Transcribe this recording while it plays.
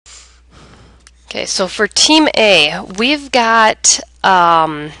Okay, so for Team A, we've got,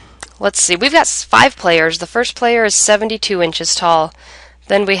 let's see, we've got 5 players. The first player is 72 inches tall.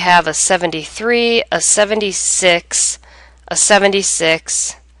 Then we have a 73, a 76, a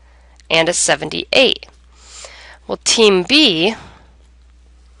 76, and a 78. Well, Team B,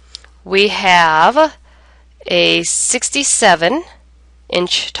 we have a 67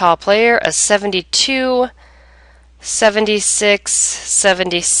 inch tall player, a 72, 76,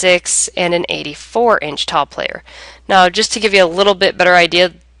 76, and an 84 inch tall player. Now, just to give you a little bit better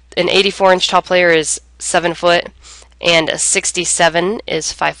idea, an 84 inch tall player is 7 foot, and a 67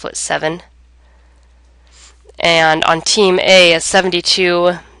 is 5'7". And on Team A, a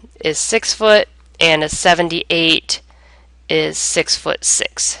 72 is 6 foot, and a 78 is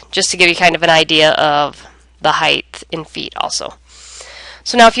 6'6". Just to give you kind of an idea of the height in feet also.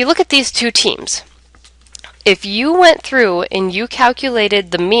 So now if you look at these two teams, if you went through and you calculated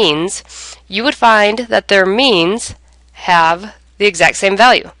the means, you would find that their means have the exact same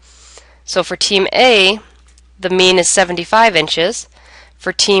value. So for Team A, the mean is 75 inches.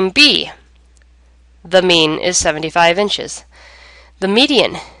 For Team B, the mean is 75 inches. The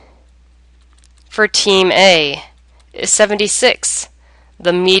median for Team A is 76.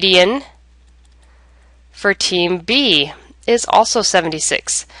 The median for Team B is also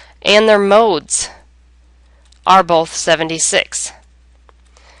 76. And their modes are both 76.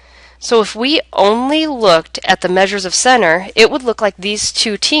 So if we only looked at the measures of center, it would look like these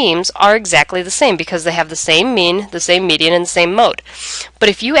two teams are exactly the same because they have the same mean, the same median, and the same mode. But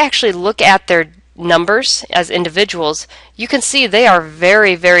if you actually look at their numbers as individuals, you can see they are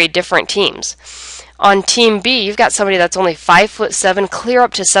very, very different teams. On Team B, you've got somebody that's only 5'7", clear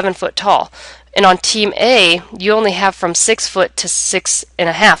up to 7 foot tall. And on Team A, you only have from 6 foot to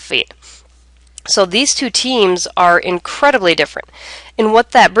 6.5 feet. So these two teams are incredibly different. And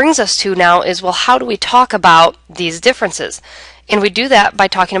what that brings us to now is, well, how do we talk about these differences? And we do that by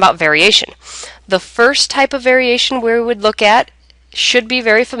talking about variation. The first type of variation we would look at should be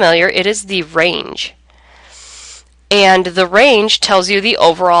very familiar. It is the range. And the range tells you the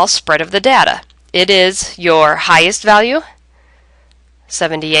overall spread of the data. It is your highest value,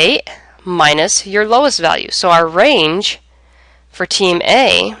 78, minus your lowest value. So our range for Team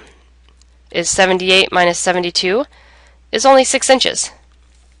A is 78 minus 72 is only 6 inches.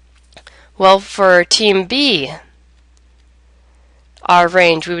 Well, for Team B, our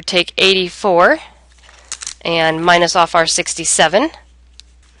range, we would take 84 and minus off our 67,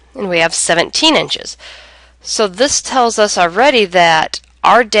 and we have 17 inches. So this tells us already that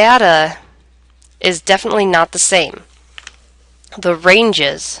our data is definitely not the same. The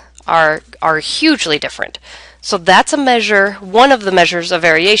ranges are hugely different. So that's a measure, one of the measures of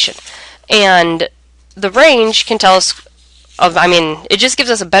variation. And the range can tell us it just gives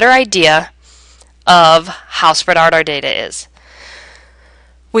us a better idea of how spread out our data is.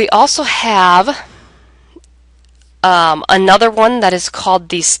 We also have another one that is called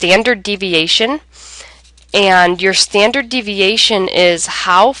the standard deviation. And your standard deviation is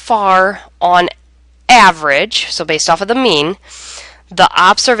how far on average, so based off of the mean, the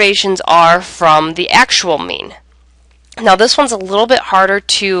observations are from the actual mean. Now this one's a little bit harder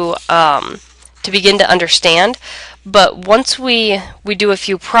to begin to understand, but once we do a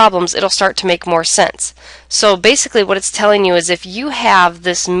few problems, it'll start to make more sense. So basically what it's telling you is if you have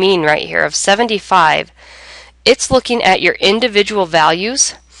this mean right here of 75, it's looking at your individual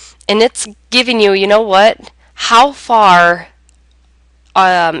values, and it's giving you, you know what, how far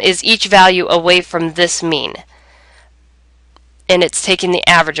is each value away from this mean. And it's taking the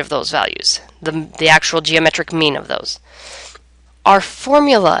average of those values, the actual geometric mean of those. Our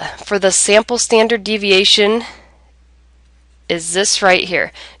formula for the sample standard deviation is this right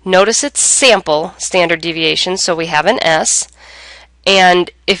here. Notice it's sample standard deviation, so we have an S.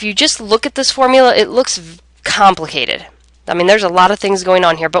 And if you just look at this formula, it looks complicated. I mean, there's a lot of things going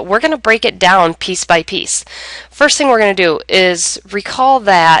on here, but we're going to break it down piece by piece. First thing we're going to do is recall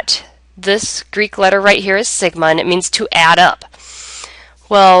that this Greek letter right here is sigma, and it means to add up.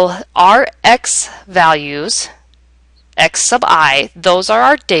 Well, our x values, x sub I, those are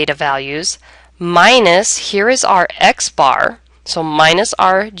our data values, minus, here is our x bar, so minus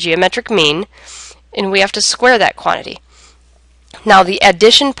our geometric mean, and we have to square that quantity. Now the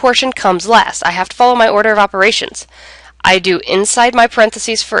addition portion comes last. I have to follow my order of operations. I do inside my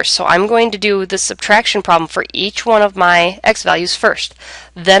parentheses first, so I'm going to do the subtraction problem for each one of my x values first.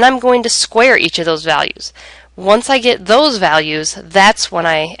 Then I'm going to square each of those values. Once I get those values, that's when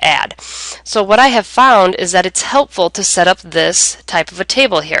I add. So what I have found is that it's helpful to set up this type of a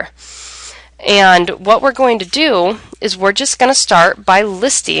table here. And what we're going to do is we're just going to start by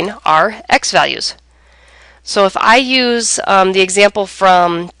listing our x values. So if I use the example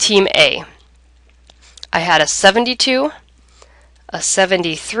from Team A, I had a 72, a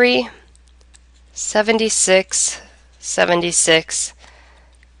 73, 76, 76,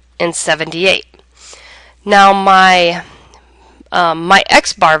 and 78. Now my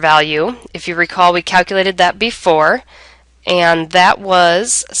x bar value, if you recall, we calculated that before, and that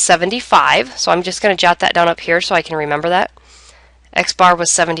was 75. So I'm just going to jot that down up here so I can remember that. X bar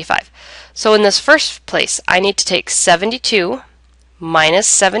was 75. So in this first place, I need to take 72 minus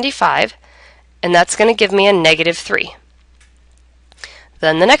 75, and that's going to give me a negative 3.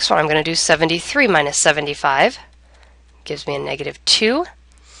 Then the next one, I'm going to do 73 minus 75, gives me a negative 2.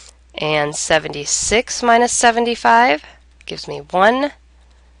 And 76 minus 75 gives me 1.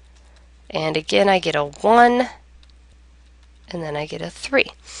 And again, I get a 1. And then I get a 3.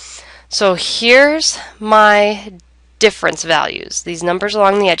 So here's my difference values, these numbers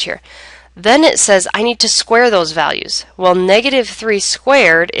along the edge here. Then it says I need to square those values. Well, negative 3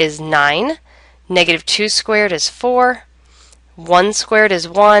 squared is 9. Negative 2 squared is 4. 1 squared is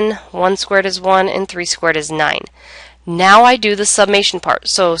 1. 1 squared is 1. And 3 squared is 9. Now I do the summation part.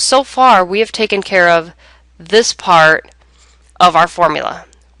 So far we have taken care of this part of our formula.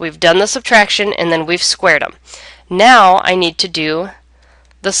 We've done the subtraction and then we've squared them. Now I need to do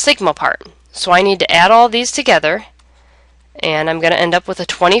the sigma part. So I need to add all these together, and I'm going to end up with a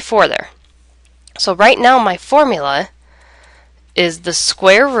 24 there. So right now my formula is the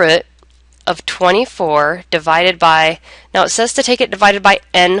square root of 24 divided by, now it says to take it divided by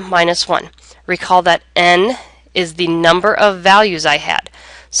n minus 1. Recall that n is the number of values I had.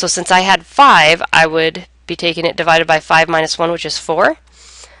 So since I had 5, I would be taking it divided by 5 minus 1, which is 4.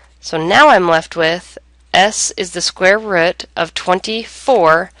 So now I'm left with s is the square root of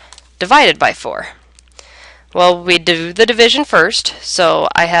 24 divided by 4. Well, we do the division first, so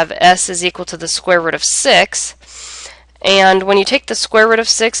I have s is equal to the square root of 6. And when you take the square root of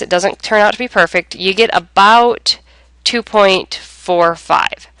 6, it doesn't turn out to be perfect. You get about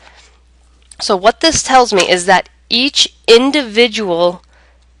 2.45. So what this tells me is that each individual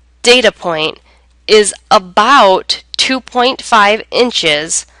data point is about 2.5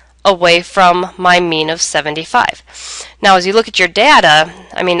 inches away from my mean of 75. Now as you look at your data,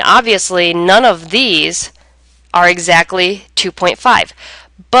 I mean obviously none of these are exactly 2.5,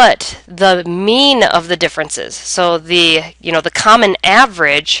 but the mean of the differences, so the common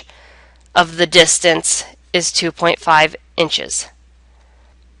average of the distance is 2.5 inches.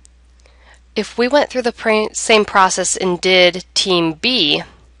 If we went through the same process and did Team B,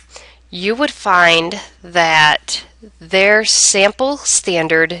 you would find that their sample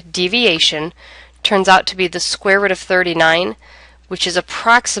standard deviation turns out to be the square root of 39, which is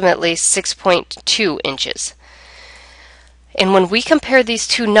approximately 6.2 inches. And when we compare these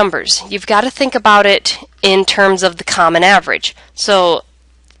two numbers, you've got to think about it in terms of the common average. So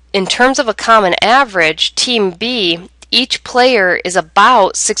in terms of a common average, Team B, each player is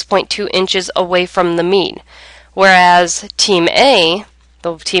about 6.2 inches away from the mean, whereas Team A,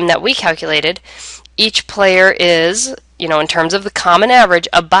 the team that we calculated, each player is, in terms of the common average,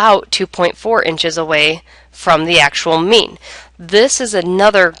 about 2.4 inches away from the actual mean. This is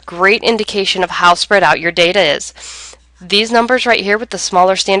another great indication of how spread out your data is. These numbers right here with the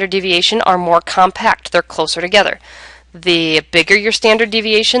smaller standard deviation are more compact. They're closer together. The bigger your standard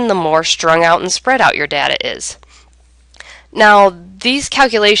deviation, the more strung out and spread out your data is. Now, these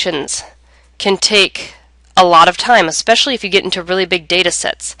calculations can take a lot of time, especially if you get into really big data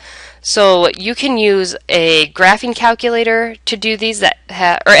sets. So you can use a graphing calculator to do these, or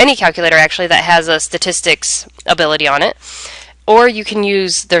any calculator actually that has a statistics ability on it. Or you can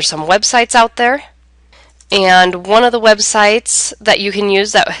use, there's some websites out there, and one of the websites that you can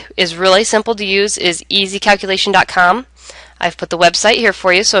use that is really simple to use is easycalculation.com. I've put the website here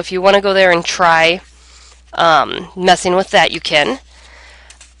for you, so if you want to go there and try messing with that, you can.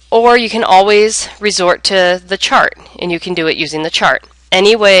 Or you can always resort to the chart, and you can do it using the chart.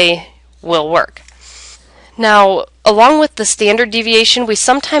 Any way will work. Now, along with the standard deviation, we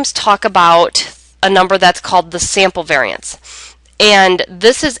sometimes talk about a number that's called the sample variance. And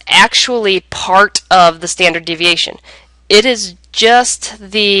this is actually part of the standard deviation. It is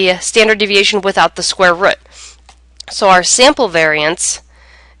just the standard deviation without the square root. So our sample variance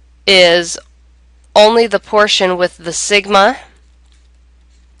is only the portion with the sigma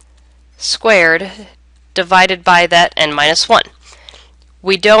squared divided by that n minus 1.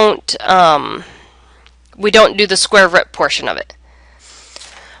 We don't do the square root portion of it.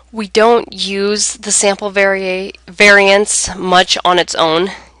 We don't use the sample variance much on its own.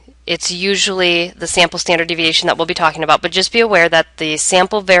 it's usually the sample standard deviation that we'll be talking about, but just be aware that the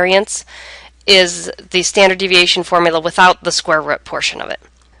sample variance is the standard deviation formula without the square root portion of it.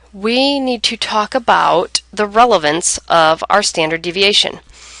 We need to talk about the relevance of our standard deviation,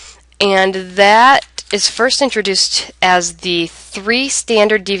 and that is first introduced as the 3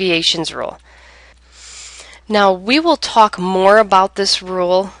 standard deviations rule. Now, we will talk more about this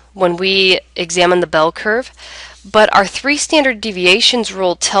rule when we examine the bell curve, but our 3 standard deviations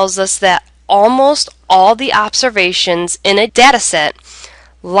rule tells us that almost all the observations in a data set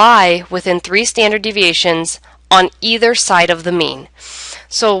lie within 3 standard deviations on either side of the mean.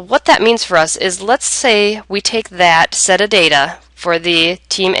 So what that means for us is, let's say we take that set of data for the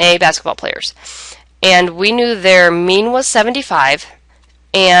Team A basketball players, and we knew their mean was 75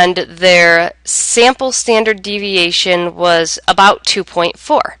 and their sample standard deviation was about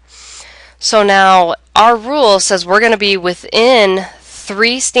 2.4. So now our rule says we're going to be within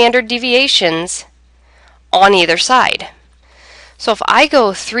 3 standard deviations on either side. So if I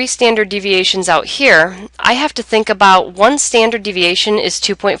go 3 standard deviations out here, I have to think about 1 standard deviation is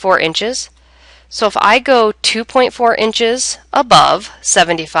 2.4 inches. So if I go 2.4 inches above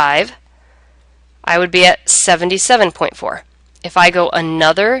 75, I would be at 77.4. If I go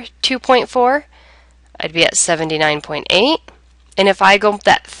another 2.4, I'd be at 79.8. And if I go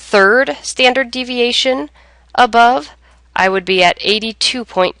that 3rd standard deviation above, I would be at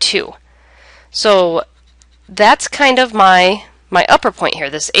 82.2. So that's kind of my upper point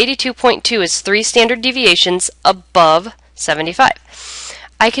here. This 82.2 is 3 standard deviations above 75.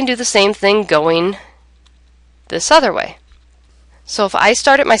 I can do the same thing going this other way. So if I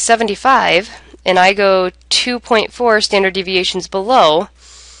start at my 75 and I go 2.4 standard deviations below,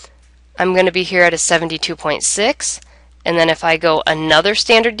 I'm going to be here at a 72.6. And then if I go another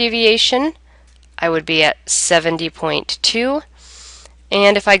standard deviation, I would be at 70.2.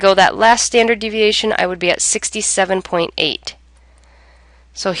 And if I go that last standard deviation, I would be at 67.8.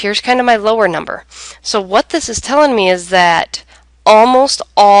 So here's kind of my lower number. So what this is telling me is that almost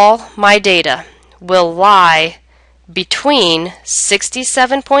all my data will lie between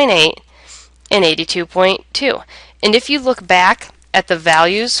 67.8 and 82.2. And if you look back at the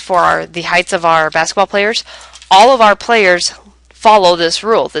values for the heights of our basketball players, all of our players follow this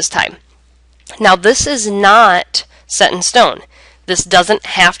rule this time. Now, this is not set in stone. This doesn't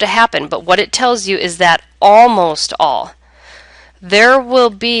have to happen, but what it tells you is that almost all. There will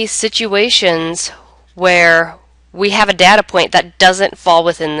be situations where we have a data point that doesn't fall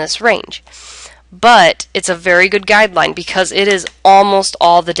within this range. But it's a very good guideline because it is almost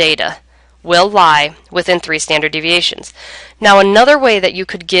all the data will lie within 3 standard deviations. Now, another way that you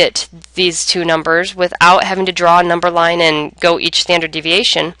could get these 2 numbers without having to draw a number line and go each standard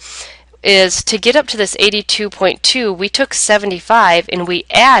deviation is to get up to this 82.2, we took 75 and we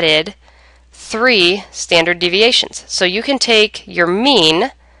added 3 standard deviations. So you can take your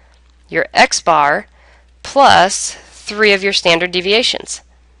mean, your x bar, plus 3 of your standard deviations.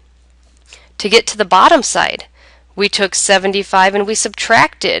 To get to the bottom side, we took 75 and we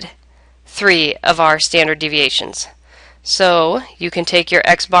subtracted 3 of our standard deviations. So you can take your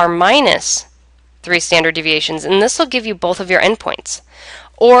x bar minus 3 standard deviations, and this will give you both of your endpoints.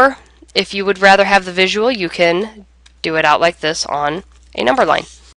 Or if you would rather have the visual, you can do it out like this on a number line.